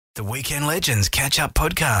The Weekend Legends Catch-Up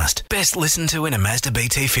Podcast. Best listened to in a Mazda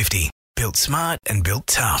BT50. Built smart and built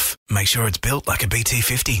tough. Make sure it's built like a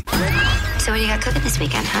BT50. So what do you got cooking this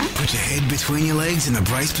weekend, huh? Put your head between your legs in the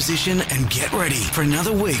brace position and get ready for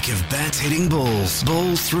another week of bats hitting balls.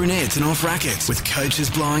 Balls through nets and off rackets, with coaches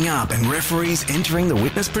blowing up and referees entering the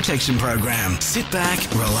witness protection program. Sit back,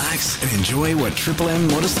 relax and enjoy what Triple M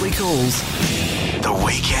modestly calls The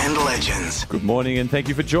Weekend Legends. Good morning and thank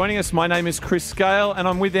you for joining us. My name is Chris Scale and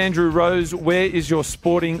I'm with Andrew Rose. Where is your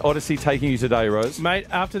sporting odyssey taking you today, Rose? Mate,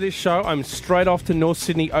 after this show, I'm straight off to North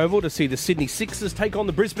Sydney Oval to see the Sydney Sixers take on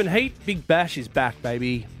the Brisbane Heat. Big Bash is back,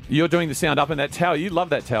 baby. You're doing the sound up in that tower. You love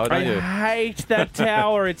that tower, don't you? I hate that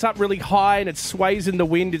tower. It's up really high and it sways in the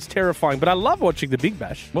wind. It's terrifying. But I love watching the Big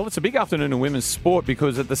Bash. Well, it's a big afternoon in women's sport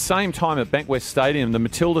because at the same time at Bankwest Stadium, the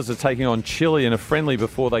Matildas are taking on Chile in a friendly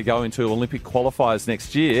before they go into Olympic qualifiers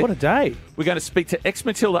next year. What a day. We're going to speak to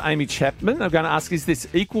ex-Matilda Amy Chapman. I'm going to ask, is this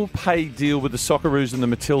equal pay deal with the Socceroos and the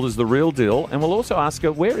Matildas the real deal? And we'll also ask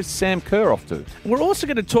her, where is Sam Kerr off to? We're also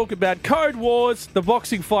going to talk about Code Wars, the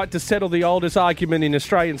boxing fight to settle the oldest argument in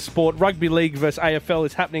Australian sport. Rugby League versus AFL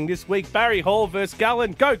is happening this week. Barry Hall versus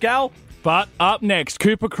Gallen. Go, Gal! But up next,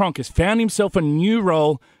 Cooper Cronk has found himself a new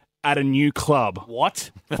role at a new club. What?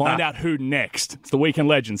 Find out who next. It's the Weekend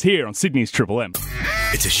Legends here on Sydney's Triple M.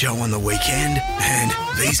 It's a show on the weekend, and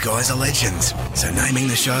these guys are legends. So naming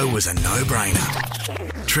the show was a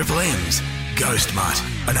no-brainer. Triple M's Ghost Mutt.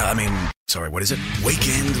 What is it?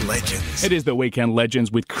 Weekend Legends. It is the Weekend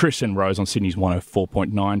Legends with Chris and Rose on Sydney's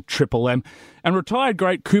 104.9 Triple M. And retired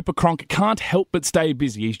great Cooper Cronk can't help but stay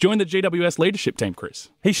busy. He's joined the GWS leadership team,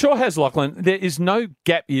 Chris. He sure has, Lachlan. There is no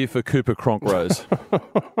gap year for Cooper Cronk, Rose.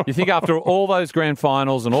 You think after all those grand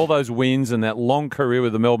finals and all those wins and that long career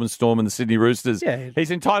with the Melbourne Storm and the Sydney Roosters,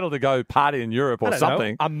 he's entitled to go party in Europe or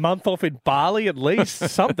something. A month off in Bali at least,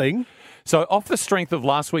 something. So off the strength of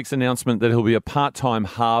last week's announcement that he'll be a part-time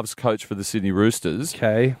halves coach for the Sydney Roosters,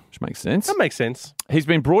 Okay. which makes sense. That makes sense. He's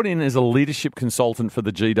been brought in as a leadership consultant for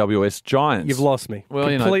the GWS Giants. You've lost me. Well,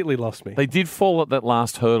 Completely lost me. They did fall at that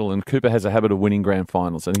last hurdle, and Cooper has a habit of winning grand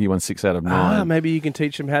finals. I think he won 6 out of 9. Maybe you can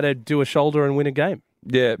teach him how to do a shoulder and win a game.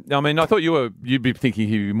 Yeah, I mean, I thought you'd be thinking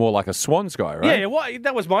he'd be more like a Swans guy, right? Yeah, well,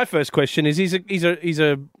 that was my first question. Is he's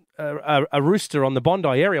a rooster on the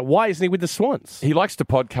Bondi area? Why isn't he with the Swans? He likes to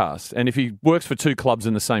podcast, and if he works for 2 clubs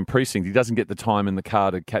in the same precinct, he doesn't get the time in the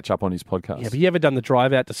car to catch up on his podcast. Yeah, but you ever done the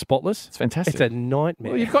drive out to Spotless? It's fantastic. It's a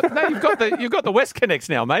nightmare. Well, you've got the West Connects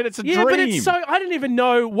now, mate. It's a dream. But it's so I didn't even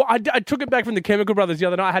know. I took it back from the Chemical Brothers the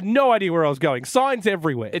other night. I had no idea where I was going. Signs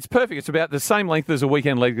everywhere. It's perfect. It's about the same length as a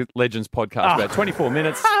Weekend Legends podcast, about 24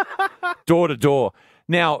 minutes, door to door.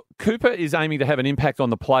 Now, Cooper is aiming to have an impact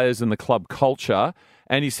on the players and the club culture,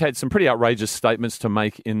 and he's had some pretty outrageous statements to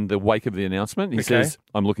make in the wake of the announcement. He says,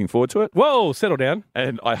 I'm looking forward to it. Whoa, settle down.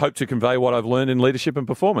 And I hope to convey what I've learned in leadership and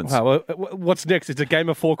performance. Wow, what's next? It's a game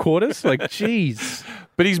of 4 quarters? Like, jeez.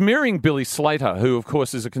 But he's mirroring Billy Slater, who, of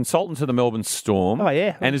course, is a consultant to the Melbourne Storm. Oh,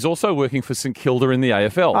 yeah. And is also working for St Kilda in the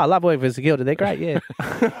AFL. Oh, I love working for St Kilda. They're great, yeah.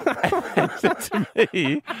 To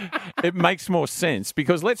me, it makes more sense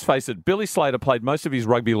because, let's face it, Billy Slater played most of his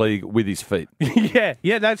rugby league with his feet.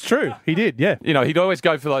 Yeah, that's true. He did, yeah. You know, he'd always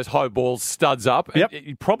go for those high balls, studs up. Yep.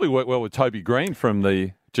 He'd probably work well with Toby Green from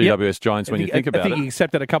the GWS Giants when you think about it. I think he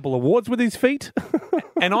accepted a couple of awards with his feet.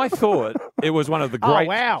 And I thought it was one of the great... Oh,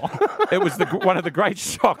 wow. It was one of the great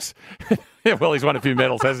shocks. Well, he's won a few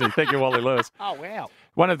medals, hasn't he? Thank you, Wally Lewis. Oh, wow.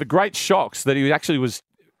 One of the great shocks that he actually was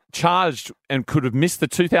charged and could have missed the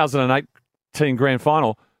 2018 grand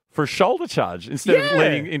final for a shoulder charge instead of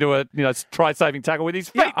leading into a try-saving tackle with his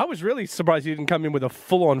feet. Yeah, I was really surprised he didn't come in with a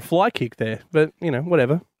full-on fly kick there. But,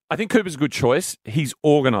 whatever. I think Cooper's a good choice. He's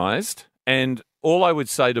organised, and all I would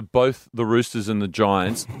say to both the Roosters and the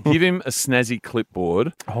Giants, give him a snazzy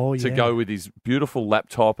clipboard to go with his beautiful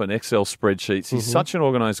laptop and Excel spreadsheets. He's such an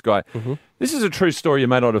organised guy. This is a true story you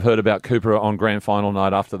may not have heard about Cooper on grand final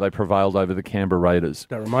night after they prevailed over the Canberra Raiders.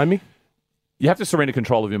 Don't remind me. You have to surrender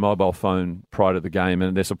control of your mobile phone prior to the game,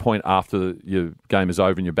 and there's a point after your game is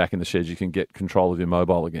over and you're back in the sheds, you can get control of your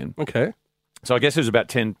mobile again. Okay. So I guess it was about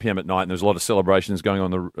 10 p.m. at night, and there's a lot of celebrations going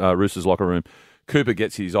on in the Roosters locker room. Cooper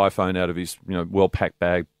gets his iPhone out of his well-packed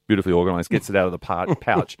bag, beautifully organised, gets it out of the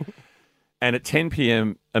pouch, and at 10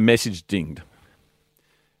 p.m. a message dinged.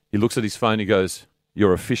 He looks at his phone, he goes,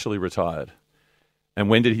 "You're officially retired." And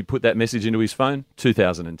when did he put that message into his phone?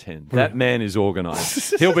 2010. That man is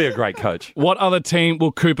organised. He'll be a great coach. What other team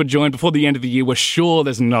will Cooper join before the end of the year? We're sure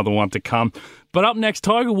there's another one to come. But up next,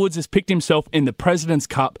 Tiger Woods has picked himself in the President's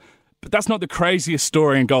Cup. But that's not the craziest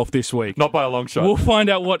story in golf this week. Not by a long shot. We'll find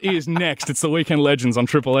out what is next. It's the Weekend Legends on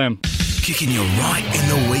Triple M. Kicking you right in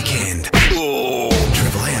the weekend. Oh,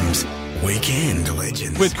 Triple M Weekend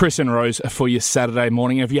Legends. With Chris and Rose for your Saturday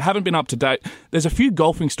morning. If you haven't been up to date, there's a few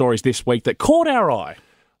golfing stories this week that caught our eye.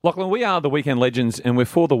 Lachlan, we are the Weekend Legends and we're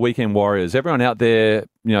for the Weekend Warriors. Everyone out there,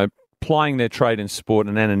 plying their trade in sport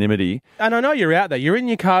and anonymity. And I know you're out there. You're in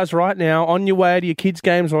your cars right now, on your way to your kids'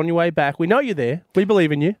 games or on your way back. We know you're there. We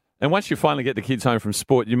believe in you. And once you finally get the kids home from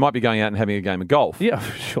sport, you might be going out and having a game of golf. Yeah,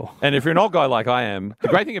 for sure. And if you're an old guy like I am, the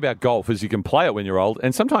great thing about golf is you can play it when you're old,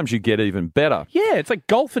 and sometimes you get even better. Yeah, it's like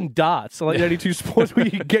golf and darts. Like the only two sports where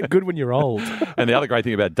you can get good when you're old. And the other great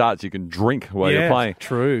thing about darts, you can drink while you're playing.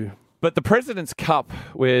 True. But the President's Cup,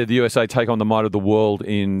 where the USA take on the might of the world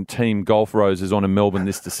in Team Golf Rose, is on in Melbourne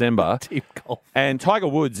this December. Team golf. And Tiger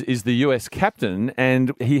Woods is the US captain,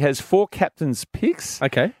 and he has 4 captain's picks.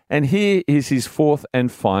 Okay. And here is his 4th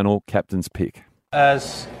and final captain's pick.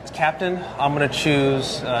 As captain, I'm going to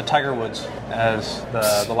choose Tiger Woods as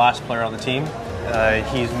the last player on the team.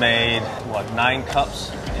 He's made, 9 cups,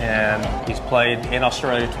 and he's played in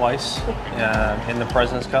Australia twice in the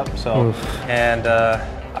President's Cup. So,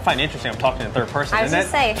 I find it interesting I'm talking in third person. I was just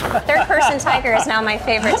say, third person Tiger is now my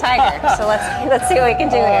favorite Tiger. So let's see what we can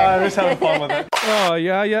do here. I'm just having fun with it. Oh,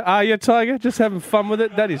 yeah. Are you, Tiger? Just having fun with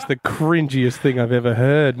it? That is the cringiest thing I've ever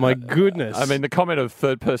heard. My goodness. I mean, the comment of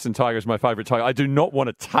third person Tiger is my favourite Tiger. I do not want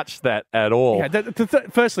to touch that at all. Yeah,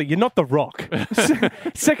 firstly, you're not The Rock.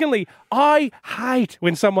 Secondly, I hate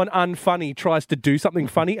when someone unfunny tries to do something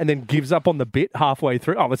funny and then gives up on the bit halfway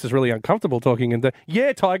through. Oh, this is really uncomfortable talking. And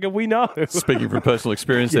yeah, Tiger, we know. Speaking from personal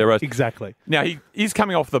experience there, Rose. Exactly. Now, he's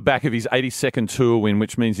coming off the back of his 82nd tour win,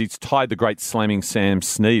 which means he's tied the great slamming Sam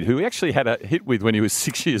Snead, who he actually had a hit with when he was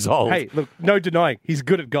 6 years old. Hey, look, no denying, he's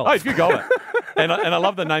good at golf. Oh, he's a good golfer. And I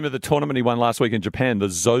love the name of the tournament he won last week in Japan, the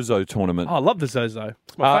Zozo tournament. Oh, I love the Zozo.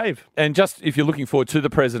 It's my fave. And just if you're looking forward to the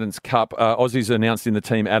President's Cup, Aussies announced in the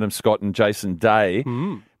team Adam Scott and Jason Day.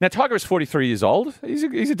 Now, Tiger is 43 years old. He's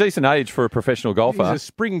a decent age for a professional golfer. He's a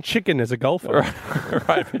spring chicken as a golfer.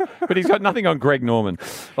 Right. But he's got nothing on Greg Norman.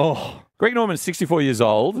 Oh. Greg Norman's 64 years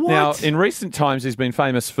old. What? Now, in recent times, he's been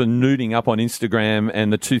famous for nuding up on Instagram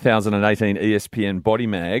and the 2018 ESPN Body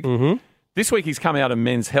Mag. Mm-hmm. This week, he's come out of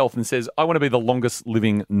Men's Health and says, I want to be the longest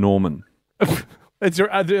living Norman. Are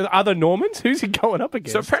there other Normans? Who's he going up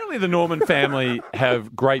against? So apparently the Norman family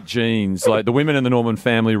have great genes. Like the women in the Norman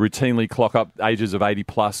family routinely clock up ages of 80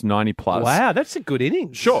 plus, 90 plus. Wow, that's a good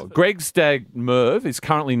innings. Sure. Greg's dad, Merv, is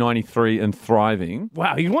currently 93 and thriving.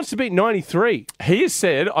 Wow, he wants to beat 93. He has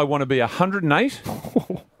said, I want to be 108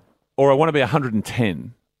 or I want to be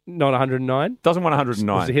 110. Not 109? Doesn't want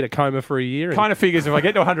 109. Wants to hit a coma for a year. Kind of figures if I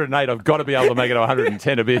get to 108, I've got to be able to make it to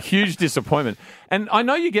 110. It'd be a huge disappointment. And I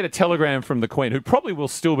know you get a telegram from the Queen, who probably will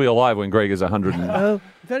still be alive when Greg is 110.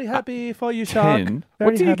 Very happy for you, Shark.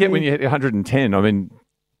 What do you get when you hit 110? I mean,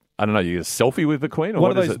 I don't know, you get a selfie with the Queen? Or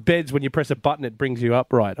one of what is those it? beds when you press a button, it brings you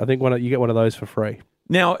up, right? I think you get one of those for free.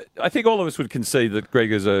 Now, I think all of us would concede that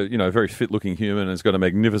Greg is a very fit-looking human and has got a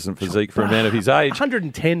magnificent physique for a man of his age.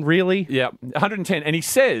 110, really? Yeah, 110. And he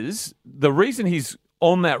says the reason he's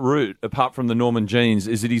on that route, apart from the Norman genes,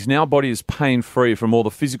 is that his now body is pain-free from all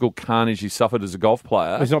the physical carnage he suffered as a golf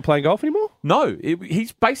player. He's not playing golf anymore? No,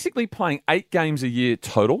 he's basically playing 8 games a year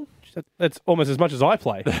total. That's almost as much as I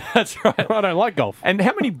play. That's right. I don't like golf. And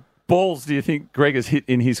how many balls do you think Greg has hit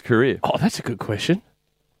in his career? Oh, that's a good question.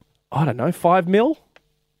 I don't know, 5 mil?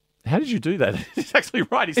 How did you do that? He's actually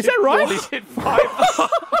right. Is that right? He's hit 5.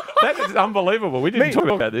 That is unbelievable. We didn't talk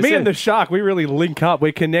about this. Me and the Shark, we really link up.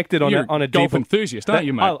 We're connected on a golf deep enthusiast, aren't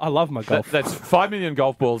you, mate? I love my golf. That's 5 million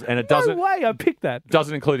golf balls, and it doesn't. No way, I picked that.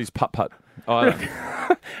 Doesn't include his putt-putt.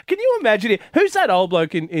 Can you imagine it? Who's that old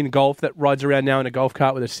bloke in golf that rides around now in a golf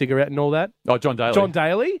cart with a cigarette and all that? Oh, John Daly. John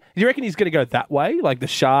Daly? Do you reckon he's going to go that way? Like the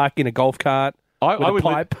Shark in a golf cart? I would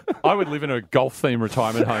pipe. I would live in a golf-themed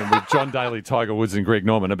retirement home with John Daly, Tiger Woods, and Greg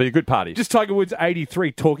Norman. It'd be a good party. Just Tiger Woods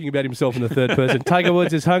 83 talking about himself in the third person. Tiger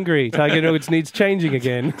Woods is hungry. Tiger Woods needs changing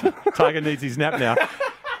again. Tiger needs his nap now.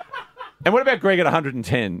 And what about Greg at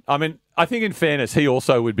 110? I mean, I think in fairness, he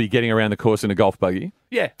also would be getting around the course in a golf buggy.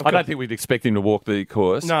 Yeah. I don't think we'd expect him to walk the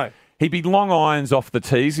course. No. He'd be long irons off the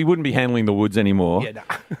tees. He wouldn't be handling the woods anymore. Yeah,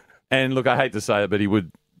 no. And look, I hate to say it, but he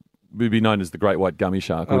would be known as the great white gummy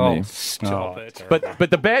shark, wouldn't he? Stop it. But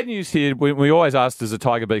the bad news here, we always ask, does a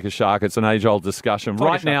tiger beat a shark? It's an age-old discussion. Tiger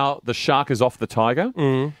right shark. Now, the shark is off the tiger.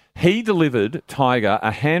 He delivered Tiger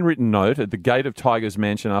a handwritten note at the gate of Tiger's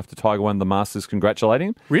mansion after Tiger won the Masters congratulating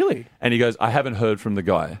him. Really? And he goes, I haven't heard from the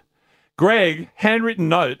guy. Greg, handwritten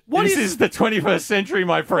note. What This is- is the 21st century,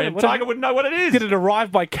 my friend. what- Tiger wouldn't know what it is. Did it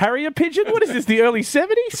arrive by carrier pigeon? What is this, the early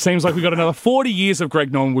 70s? Seems like we've got another 40 years of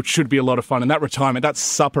Greg Norman, which should be a lot of fun. And that retirement, that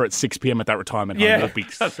supper at 6 p.m. at that retirement home, Yeah. would be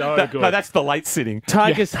so good. No, that's the late sitting.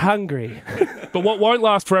 Tiger's hungry. But what won't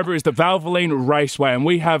last forever is the Valvoline Raceway, and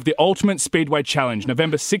we have the Ultimate Speedway Challenge,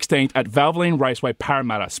 November 16th at Valvoline Raceway,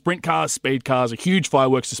 Parramatta. Sprint cars, speed cars, a huge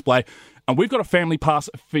fireworks display. And we've got a family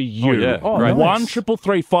pass for you. Oh, yeah. Oh, Great. nice.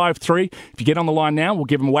 1-333-53. If you get on the line now, we'll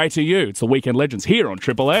give them away to you. It's the Weekend Legends here on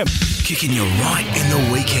Triple M. Kicking you right in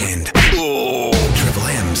the weekend. Oh, Triple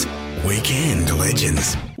M's Weekend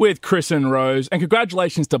Legends. With Chris and Rose. And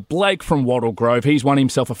congratulations to Blake from Wattle Grove. He's won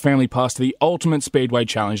himself a family pass to the Ultimate Speedway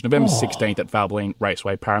Challenge, November 16th at Valvoline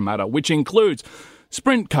Raceway, Parramatta, which includes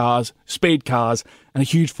sprint cars, speed cars, and a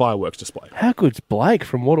huge fireworks display. How good's Blake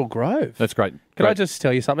from Wattle Grove? That's great. Can I Great. just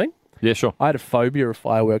tell you something? Yeah, sure. I had a phobia of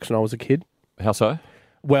fireworks when I was a kid. How so?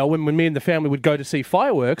 Well, when me and the family would go to see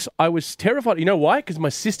fireworks, I was terrified. You know why? Because my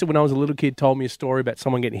sister, when I was a little kid, told me a story about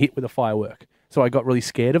someone getting hit with a firework. So I got really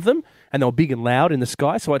scared of them, and they were big and loud in the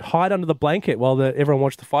sky, so I'd hide under the blanket while everyone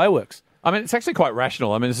watched the fireworks. I mean, it's actually quite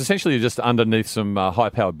rational. I mean, it's essentially just underneath some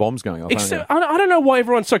high-powered bombs going off. aren't Except, you? I don't know why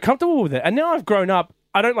everyone's so comfortable with it. And now I've grown up,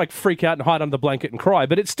 I don't like freak out and hide under the blanket and cry,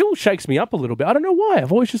 but it still shakes me up a little bit. I don't know why.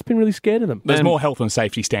 I've always just been really scared of them. There's And- more health and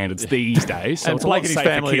safety standards these days, so And it's a lot Blake and his safer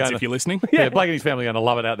for family kids going- if you're listening. Yeah, Blake and his family are going to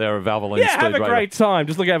love it out there at Valvoline Yeah, have a Speedway. great time.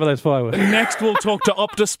 Just look out for those fireworks. Next, we'll talk to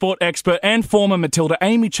Optus Sport expert and former Matilda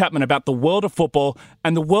Amy Chapman about the world of football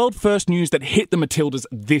and the world first news that hit the Matildas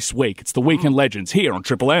this week. It's the Weekend Legends here on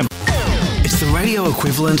Triple M. It's the radio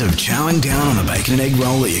equivalent of chowing down on a bacon and egg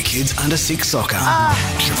roll at your kids' under 6 soccer.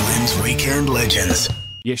 Triple M's Weekend Legends.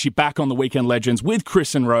 Yes, you're back on the Weekend Legends with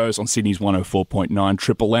Chris and Rose on Sydney's 104.9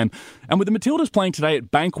 Triple M. And with the Matildas playing today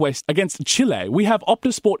at Bankwest against Chile, we have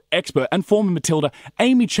Optus Sport expert and former Matilda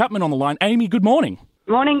Amy Chapman on the line. Amy, good morning.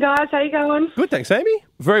 Morning, guys. How you going? Good, thanks, Amy.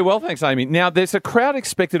 Very well, thanks, Amy. Now, there's a crowd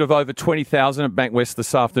expected of over 20,000 at Bankwest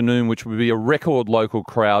this afternoon, which would be a record local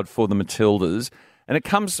crowd for the Matildas. And it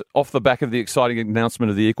comes off the back of the exciting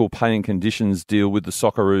announcement of the equal pay and conditions deal with the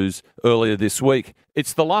Socceroos earlier this week.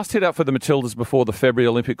 It's the last hit out for the Matildas before the February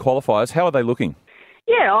Olympic qualifiers. How are they looking?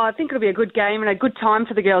 Yeah, I think it'll be a good game and a good time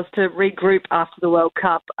for the girls to regroup after the World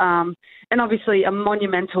Cup. And obviously a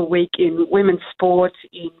monumental week in women's sport,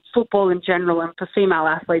 in football in general, and for female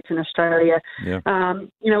athletes in Australia. Yeah.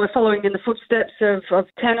 We're following in the footsteps of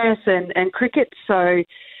tennis and cricket, so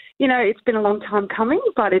it's been a long time coming,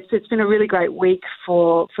 but it's been a really great week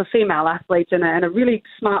for female athletes and a really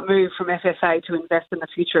smart move from FFA to invest in the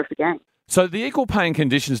future of the game. So the equal pay and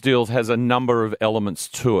conditions deal has a number of elements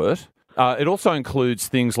to it. It also includes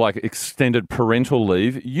things like extended parental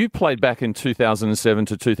leave. You played back in 2007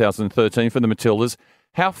 to 2013 for the Matildas.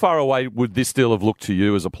 How far away would this deal have looked to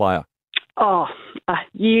you as a player? Oh,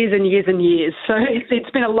 years and years and years. So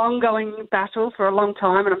it's been a long-going battle for a long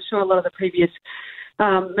time, and I'm sure a lot of the previous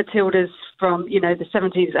Matildas from, the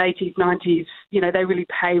 70s, 80s, 90s, they really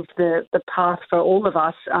paved the path for all of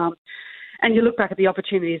us. And you look back at the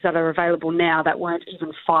opportunities that are available now that weren't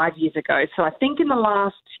even 5 years ago. So I think in the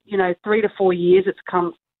last, 3 to 4 years, it's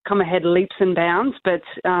come ahead leaps and bounds. But,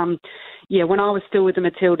 when I was still with the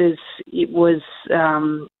Matildas, it was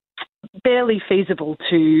barely feasible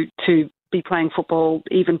to be playing football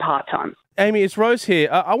even part-time. Amy, it's Rose here.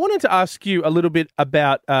 I wanted to ask you a little bit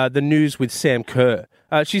about the news with Sam Kerr.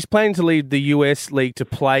 She's planning to leave the US League to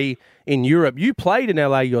play in Europe. You played in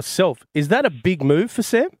LA yourself. Is that a big move for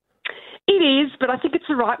Sam? It is, but I think it's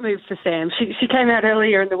the right move for Sam. She came out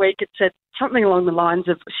earlier in the week and said something along the lines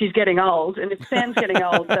of she's getting old, and if Sam's getting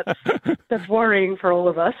old, that's worrying for all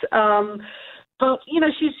of us. But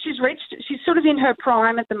she's sort of in her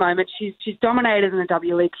prime at the moment. She's dominated in the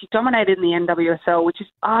W League. She's dominated in the NWSL, which is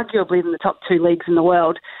arguably in the top 2 leagues in the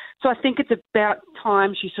world. So I think it's about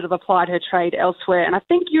time she sort of applied her trade elsewhere. And I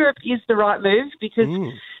think Europe is the right move because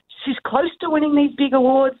she's close to winning these big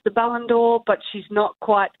awards, the Ballon d'Or, but she's not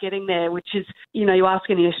quite getting there, which is, you ask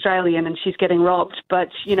any Australian and she's getting robbed. But,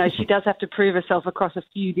 she does have to prove herself across a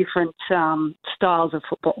few different styles of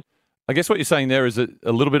football. I guess what you're saying there is a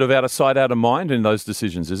little bit of out of sight, out of mind in those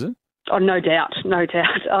decisions, is it? Oh, no doubt,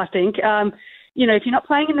 I think. If you're not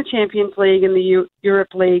playing in the Champions League and the Europe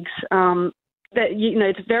leagues,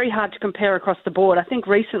 it's very hard to compare across the board. I think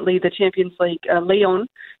recently the Champions League, Lyon,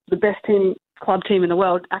 the best club team in the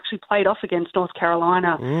world, actually played off against North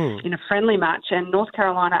Carolina in a friendly match, and North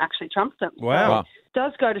Carolina actually trumped them. Wow. It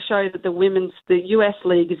does go to show that the US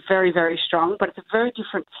League is very, very strong, but it's a very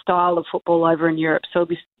different style of football over in Europe. So it'll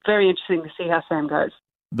be very interesting to see how Sam goes.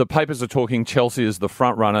 The papers are talking Chelsea as the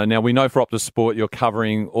front runner. Now, we know for Optus Sport you're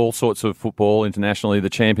covering all sorts of football internationally, the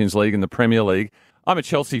Champions League and the Premier League. I'm a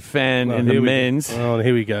Chelsea fan in the men's. Oh,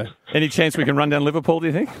 here we go. Any chance we can run down Liverpool, do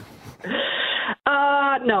you think?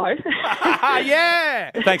 No.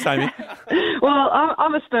 Yeah! Thanks, Amy. Well,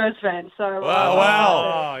 I'm a Spurs fan, so...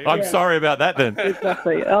 I'm sorry about that then.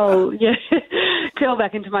 Exactly. Oh, yeah. Curl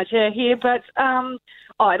back into my chair here. But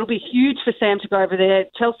it'll be huge for Sam to go over there.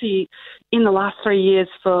 Chelsea, in the last 3 years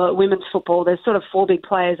for women's football, there's sort of 4 big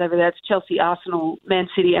players over there. It's Chelsea, Arsenal, Man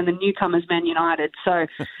City, and the newcomers, Man United. So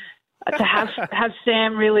to have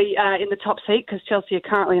Sam really in the top seat, because Chelsea are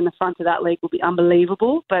currently in the front of that league, will be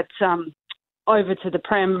unbelievable. But over to the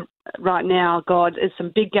Prem right now, God, there's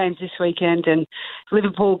some big games this weekend, and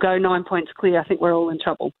Liverpool go 9 points clear. I think we're all in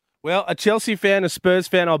trouble. Well, a Chelsea fan, a Spurs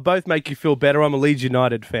fan, I'll both make you feel better. I'm a Leeds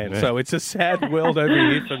United fan, so it's a sad world over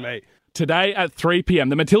here for me. Today at 3 p.m,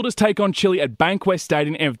 the Matildas take on Chile at Bankwest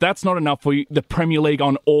Stadium. And if that's not enough for you, the Premier League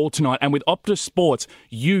on all tonight. And with Optus Sports,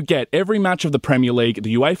 you get every match of the Premier League,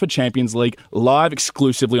 the UEFA Champions League, live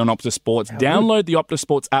exclusively on Optus Sports. Download the Optus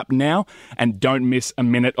Sports app now and don't miss a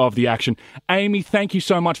minute of the action. Amy, thank you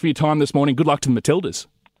so much for your time this morning. Good luck to the Matildas.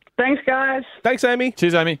 Thanks, guys. Thanks, Amy.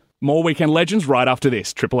 Cheers, Amy. More Weekend Legends right after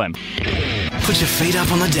this. Triple M. Put your feet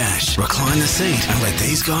up on the dash, recline the seat, and let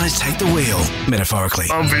these guys take the wheel, metaphorically.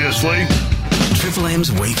 Obviously. Triple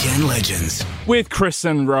M's Weekend Legends. With Chris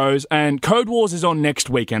and Rose, and Code Wars is on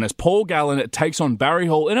next weekend as Paul Gallen takes on Barry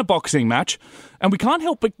Hall in a boxing match. And we can't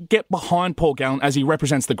help but get behind Paul Gallen as he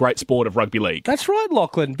represents the great sport of rugby league. That's right,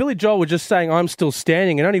 Lachlan. Billy Joel was just saying I'm still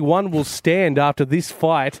standing, and only one will stand after this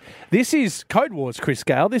fight. This is Code Wars, Chris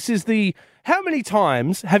Gale. This is the... How many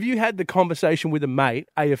times have you had the conversation with a mate,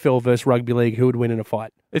 AFL versus rugby league, who would win in a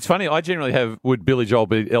fight? It's funny, I generally have, would Billy Joel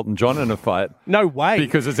beat Elton John in a fight? No way.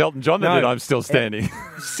 Because it's Elton John that did I'm still standing.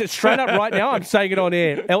 Straight up right now, I'm saying it on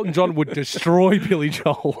air. Elton John would destroy Billy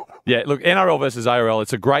Joel. Yeah, look, NRL versus ARL,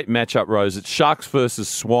 it's a great matchup, Rose. It's Sharks versus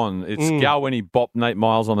Swan. It's Gal when he bopped Nate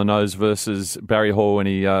Miles on the nose versus Barry Hall when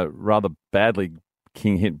he rather badly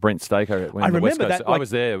King hit Brent Staker. I remember that. I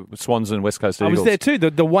was there, Swans and West Coast Eagles. I was there too.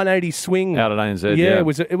 The 180 swing out at ANZ. Yeah,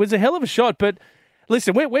 it was a hell of a shot. But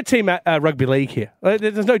listen, we're team rugby league here.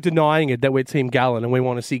 There's no denying it that we're team Gallen and we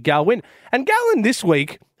want to see Gal win. And Gallen this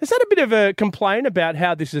week has had a bit of a complaint about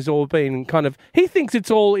how this has all been kind of. He thinks it's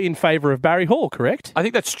all in favour of Barry Hall. Correct? I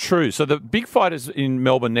think that's true. So the big fight is in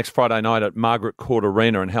Melbourne next Friday night at Margaret Court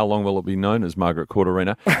Arena. And how long will it be known as Margaret Court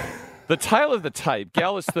Arena? The tale of the tape,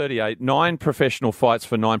 Gal is 38, 9 professional fights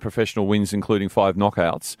for 9 professional wins, including 5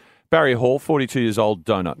 knockouts. Barry Hall, 42 years old,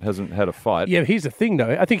 donut, hasn't had a fight. Yeah, here's the thing,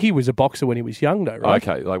 though. I think he was a boxer when he was young, though, right?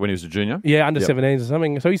 Okay, like when he was a junior? Yeah, under 17s or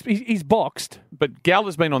something. So he's boxed. But Gal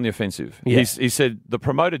has been on the offensive. Yeah. He said the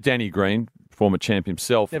promoter, Danny Green, former champ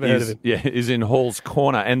himself, Never heard of him. is in Hall's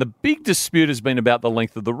corner. And the big dispute has been about the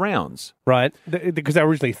length of the rounds. Right, because they were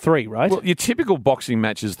originally 3, right? Well, your typical boxing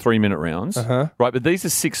match is 3-minute rounds, right? But these are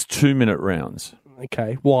 6 2-minute rounds.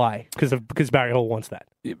 Okay, why? Because Barry Hall wants that.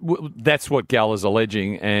 That's what Gal is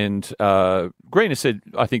alleging, and Green has said,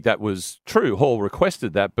 I think that was true. Hall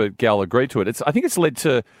requested that, but Gal agreed to it. I think it's led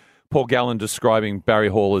to Paul Gallen describing Barry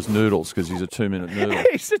Hall as noodles because he's a 2-minute noodle.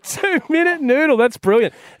 He's a 2-minute noodle. That's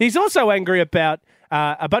brilliant. He's also angry about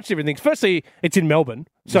a bunch of different things. Firstly, it's in Melbourne,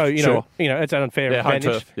 so you know it's an unfair advantage.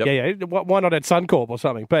 Home turf. Yep. Yeah. Why not at Suncorp or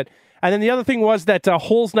something? And then the other thing was that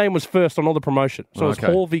Hall's name was first on all the promotion. So it was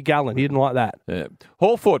Hall v. Gallen. He didn't like that. Yeah.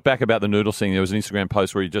 Hall fought back about the noodle thing. There was an Instagram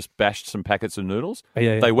post where he just bashed some packets of noodles.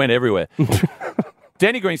 Yeah. They went everywhere.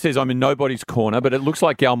 Danny Green says, I'm in nobody's corner, but it looks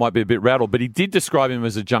like Gal might be a bit rattled. But he did describe him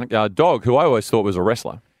as a junkyard dog, who I always thought was a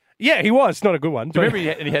wrestler. Yeah, he was. Not a good one. Do you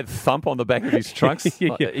remember he had thump on the back of his trunks?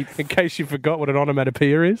 Yeah. In case you forgot what an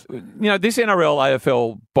onomatopoeia is. You know, this NRL,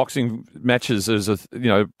 AFL boxing matches is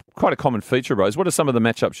quite a common feature, Rose. What are some of the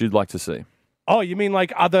matchups you'd like to see? Oh, you mean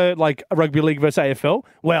like other, like rugby league versus AFL?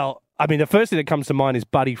 Well, I mean, the first thing that comes to mind is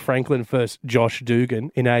Buddy Franklin versus Josh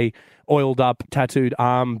Dugan in a oiled-up, tattooed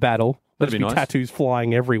arm battle. That'd be nice. Tattoos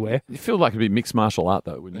flying everywhere. You feel like it'd be mixed martial art,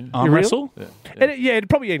 though, wouldn't you? Arm wrestle? Yeah. And it'd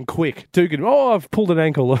probably end quick. Dugan, I've pulled an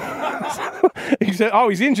ankle. He said,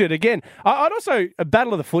 he's injured again. I'd also, a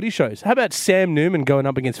battle of the footy shows. How about Sam Newman going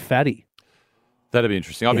up against Fatty? That'd be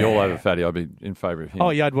interesting. I'd be all over Fatty. I'd be in favour of him.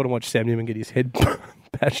 Oh, yeah, I'd want to watch Sam Newman get his head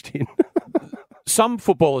bashed in. Some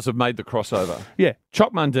footballers have made the crossover. Yeah.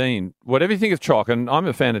 Chock Mundine, whatever you think of Chock, and I'm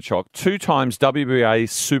a fan of Chock, 2 times WBA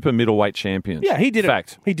super middleweight champions. Yeah, he did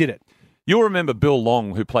Fact. it. He did it. You'll remember Bill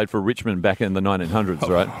Long, who played for Richmond back in the 1900s,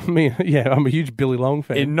 right? I mean, yeah, I'm a huge Billy Long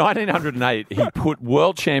fan. In 1908, he put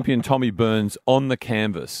world champion Tommy Burns on the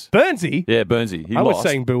canvas. Burnsy? Yeah, Burnsy. He I was lost,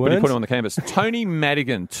 saying Boo but he Earns. put him on the canvas. Tony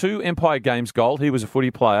Madigan, 2 Empire Games gold. He was a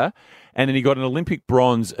footy player. And then he got an Olympic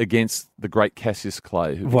bronze against the great Cassius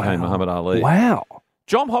Clay, who became Muhammad Ali. Wow.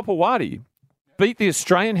 John Hopewadi beat the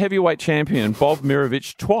Australian heavyweight champion Bob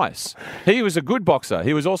Mirovich twice. He was a good boxer.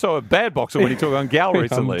 He was also a bad boxer when he took on Gal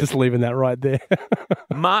recently. I'm just leaving that right there.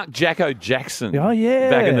 Mark Jacko Jackson, Oh, yeah.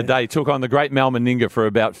 back in the day, took on the great Mal Meninga for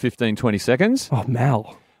about 15, 20 seconds. Oh,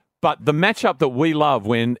 Mal. But the matchup that we love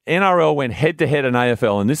when NRL went head-to-head in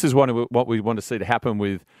AFL, and this is what we want to see to happen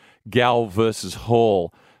with Gal versus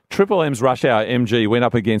Hall. Triple M's Rush Hour MG went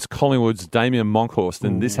up against Collingwood's Damien Monkhorst,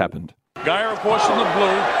 and this happened. Geyer, of course, in the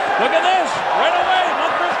blue. Look at this. Right away.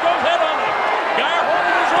 Monkhorst goes head on it. Geyer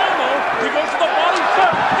holding his own, though. He goes to the body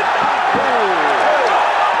shot.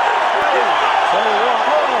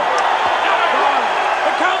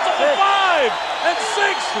 The count's up to 5 and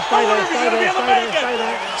 6. I wonder if he's going to be able to make it.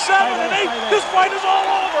 7 and 8. This fight is all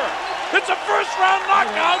over. It's a first-round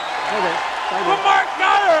knockout for Mark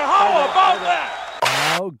Geyer. How about that?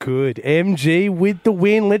 Oh, good. MG with the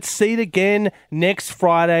win. Let's see it again next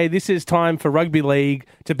Friday. This is time for rugby league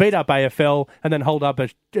to beat up AFL and then hold up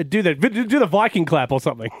do the Viking clap or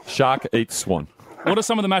something. Shark eats swan. What are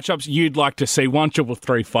some of the matchups you'd like to see?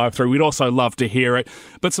 1-3-3-5-3. We'd also love to hear it.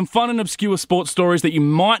 But some fun and obscure sports stories that you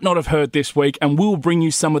might not have heard this week, and we'll bring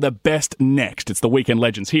you some of the best next. It's the Weekend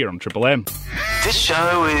Legends here on Triple M. This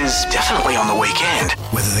show is definitely on the weekend.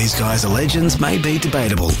 Whether these guys are legends may be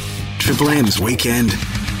debatable. Triple M's Weekend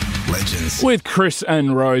Legends. With Chris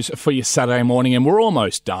and Rose for your Saturday morning, and we're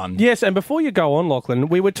almost done. Yes, and before you go on, Lachlan,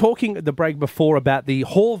 we were talking at the break before about the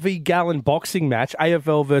Hall v Gallen boxing match,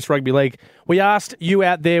 AFL versus Rugby League. We asked you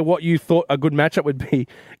out there what you thought a good matchup would be.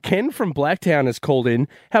 Ken from Blacktown has called in.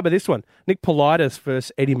 How about this one? Nick Politis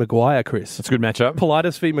versus Eddie Maguire, Chris. That's a good matchup.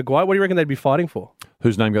 Politis v Maguire. What do you reckon they'd be fighting for?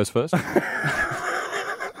 Whose name goes first?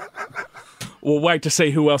 We'll wait to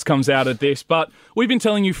see who else comes out of this, but we've been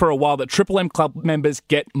telling you for a while that Triple M Club members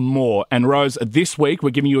get more. And Rose, this week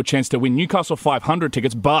we're giving you a chance to win Newcastle 500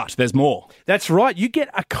 tickets, but there's more. That's right. You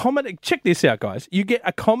get check this out, guys. You get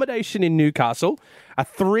accommodation in Newcastle, a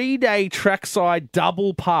 3-day trackside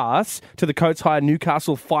double pass to the Coates Hire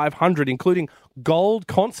Newcastle 500, including gold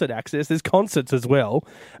concert access. There's concerts as well.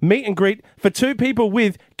 Meet and greet for 2 people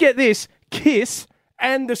with, get this, Kiss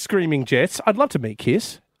and the Screaming Jets. I'd love to meet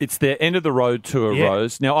Kiss. It's their end of the road tour, Yeah.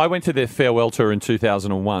 Rose. Now, I went to their farewell tour in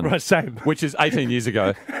 2001. Right, same. Which is 18 years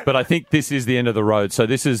ago. But I think this is the end of the road. So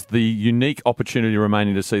this is the unique opportunity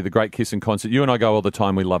remaining to see the great Kiss in concert. You and I go all the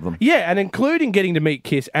time. We love them. Yeah, and including getting to meet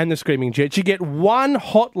Kiss and the Screaming Jets, you get 1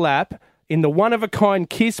 hot lap in the one-of-a-kind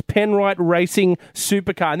Kiss Penrite Racing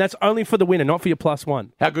Supercar, and that's only for the winner, not for your +1.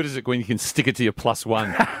 How good is it when you can stick it to your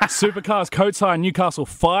 +1? Supercars Coates Hire Newcastle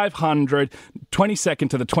 500, 22nd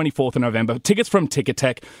to the 24th of November. Tickets from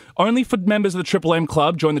Ticketek. Only for members of the Triple M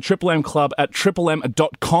Club. Join the Triple M Club at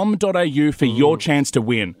triplem.com.au for your chance to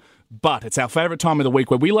win. But it's our favourite time of the week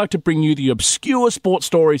where we like to bring you the obscure sports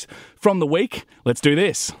stories from the week. Let's do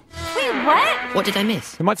this. What did I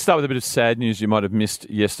miss? We might start with a bit of sad news you might have missed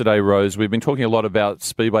yesterday, Rose. We've been talking a lot about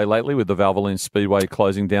Speedway lately with the Valvoline Speedway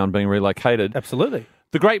closing down, being relocated. Absolutely.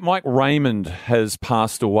 The great Mike Raymond has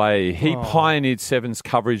passed away. He pioneered Seven's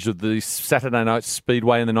coverage of the Saturday Night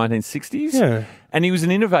Speedway in the 1960s. Yeah. And he was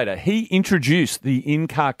an innovator. He introduced the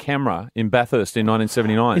in-car camera in Bathurst in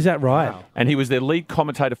 1979. Is that right? Wow. And he was their lead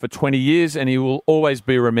commentator for 20 years, and he will always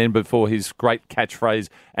be remembered for his great catchphrase,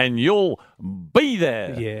 and you'll be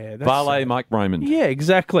there. Yeah, that's Valet sad. Mike Raymond. Yeah,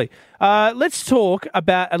 exactly. Let's talk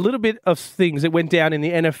about a little bit of things that went down in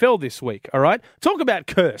the NFL this week, all right? Talk about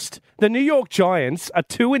cursed. The New York Giants are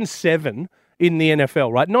 2-7 in the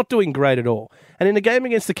NFL, right? Not doing great at all. And in the game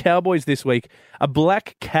against the Cowboys this week, a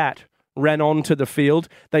black cat ran onto the field.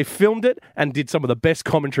 They filmed it and did some of the best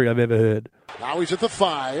commentary I've ever heard. Now he's at the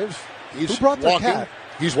 5. He's Who brought the walking. cat?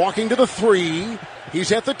 He's walking to the 3.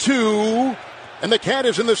 He's at the 2. And the cat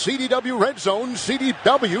is in the CDW red zone.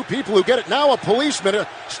 CDW, people who get it now, a policeman, a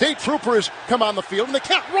state trooper has come on the field, and the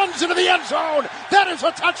cat runs into the end zone. That is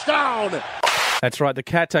a touchdown. That's right. The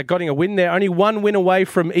Cat getting a win there. Only 1 win away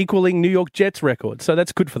from equaling New York Jets record. So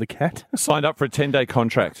that's good for the Cat. Signed up for a 10-day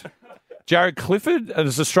contract. Jared Clifford,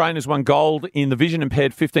 as Australian, has won gold in the vision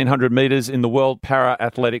impaired 1,500 metres in the World Para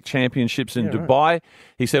Athletic Championships in Dubai.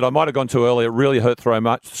 He said, I might have gone too early. It really hurt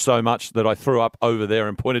so much that I threw up over there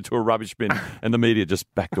and pointed to a rubbish bin and the media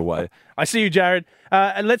just backed away. I see you, Jared.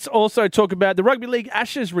 And let's also talk about the Rugby League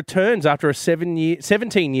Ashes returns after a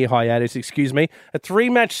 17-year hiatus, A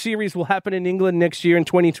 3-match series will happen in England next year in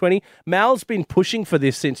 2020. Mal's been pushing for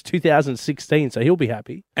this since 2016, so he'll be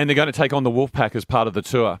happy. And they're going to take on the Wolfpack as part of the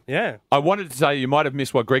tour. Yeah. I wanted to say you might have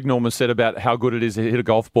missed what Greg Norman said about how good it is to hit a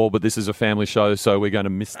golf ball, but this is a family show, so we're going to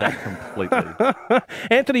miss that completely.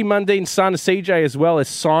 Anthony Mundine's son, CJ, as well, is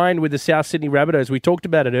signed with the South Sydney Rabbitohs. We talked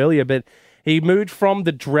about it earlier, but he moved from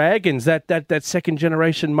the Dragons, that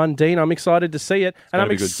second-generation Mundine. I'm excited to see it. And I'm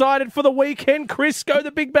excited for the weekend. Chris, go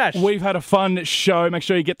the Big Bash. We've had a fun show. Make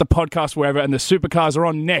sure you get the podcast wherever, and the Supercars are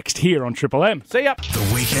on next here on Triple M. See ya.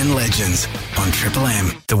 The Weekend Legends on Triple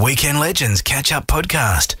M. The Weekend Legends Catch-Up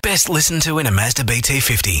Podcast. Best listened to in a Mazda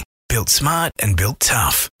BT50. Built smart and built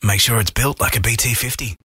tough. Make sure it's built like a BT50.